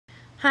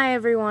Hi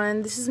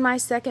everyone, this is my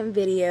second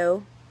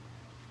video.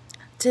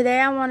 Today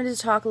I wanted to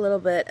talk a little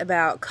bit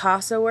about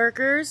CASA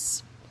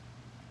workers.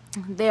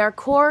 They are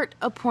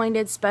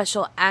court-appointed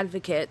special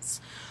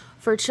advocates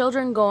for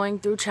children going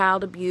through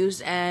child abuse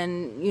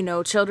and,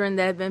 children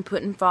that have been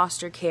put in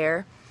foster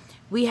care.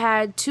 We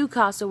had 2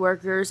 CASA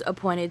workers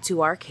appointed to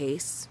our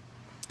case.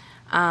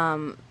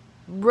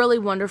 Really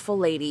wonderful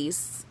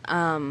ladies.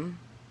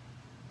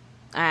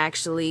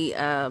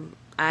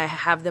 I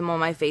have them on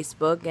my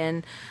Facebook,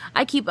 and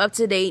I keep up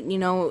to date,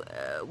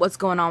 what's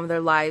going on with their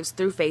lives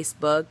through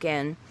Facebook,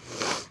 and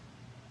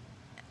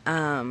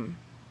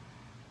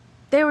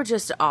they were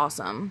just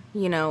awesome.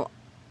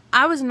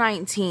 I was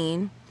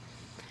 19,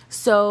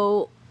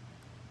 so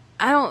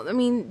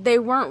they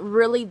weren't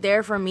really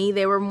there for me.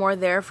 They were more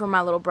there for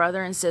my little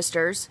brother and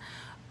sisters,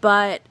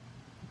 but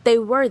they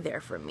were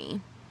there for me.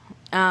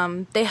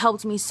 They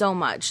helped me so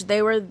much.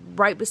 They were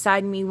right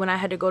beside me when I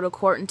had to go to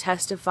court and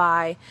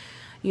testify.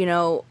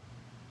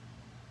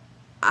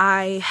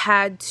 I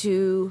had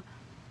to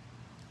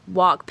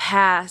walk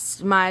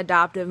past my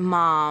adoptive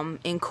mom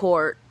in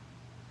court,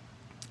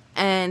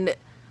 and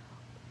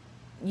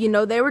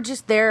they were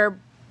just there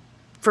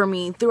for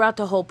me throughout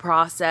the whole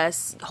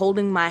process,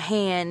 holding my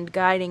hand,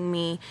 guiding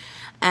me,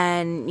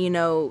 and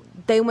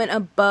they went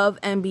above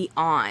and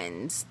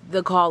beyond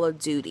the call of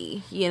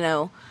duty.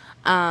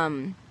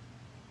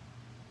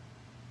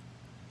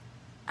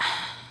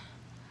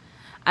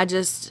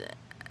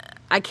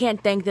 I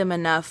can't thank them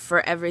enough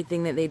for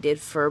everything that they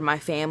did for my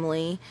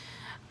family,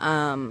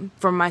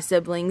 for my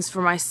siblings,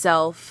 for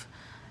myself.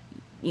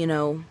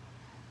 Y'all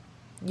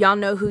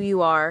know who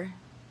you are.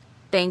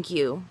 Thank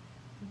you.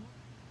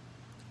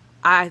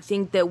 I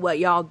think that what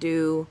y'all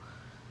do,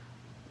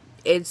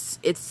 it's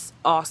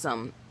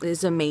awesome.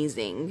 It's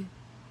amazing.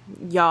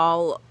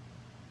 Y'all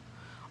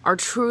are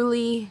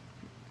truly,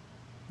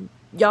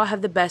 y'all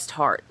have the best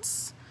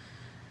hearts.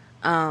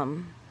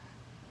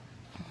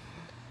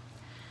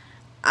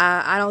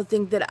 I don't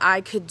think that I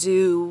could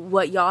do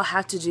what y'all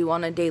have to do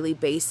on a daily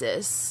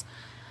basis.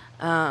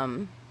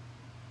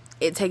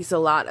 It takes a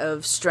lot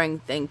of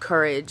strength and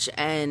courage,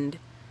 and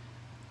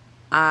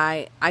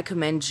I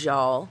commend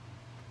y'all.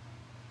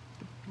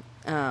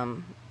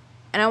 And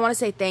I want to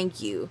say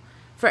thank you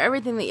for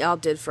everything that y'all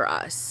did for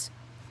us.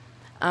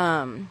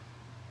 But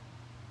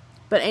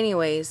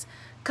anyways,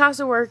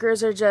 CASA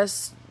workers are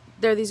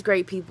they're these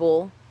great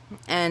people,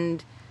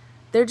 and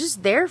they're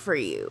just there for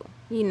you,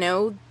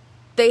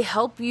 They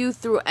help you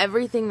through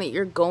everything that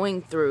you're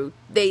going through.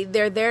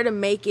 They're there to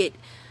make it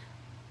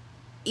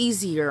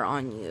easier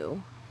on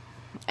you.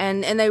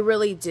 And they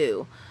really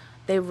do.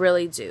 They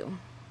really do.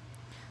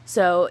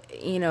 So,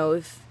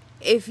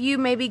 if you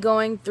may be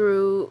going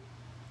through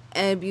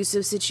an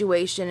abusive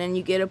situation and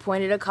you get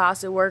appointed a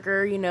CASA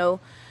worker,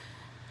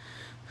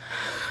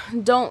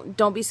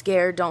 don't be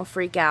scared, don't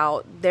freak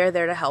out. They're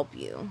there to help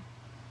you.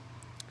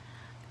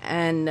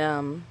 And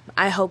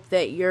I hope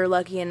that you're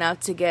lucky enough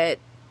to get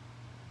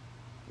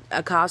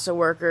a CASA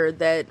worker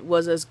that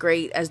was as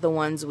great as the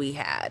ones we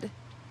had.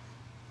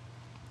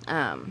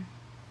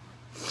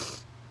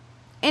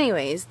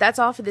 Anyways, that's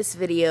all for this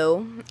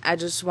video. I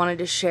just wanted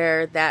to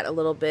share that a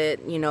little bit,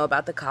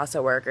 about the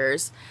CASA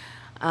workers.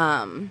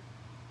 And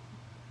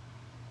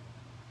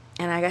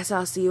I guess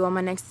I'll see you on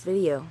my next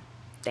video.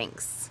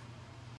 Thanks.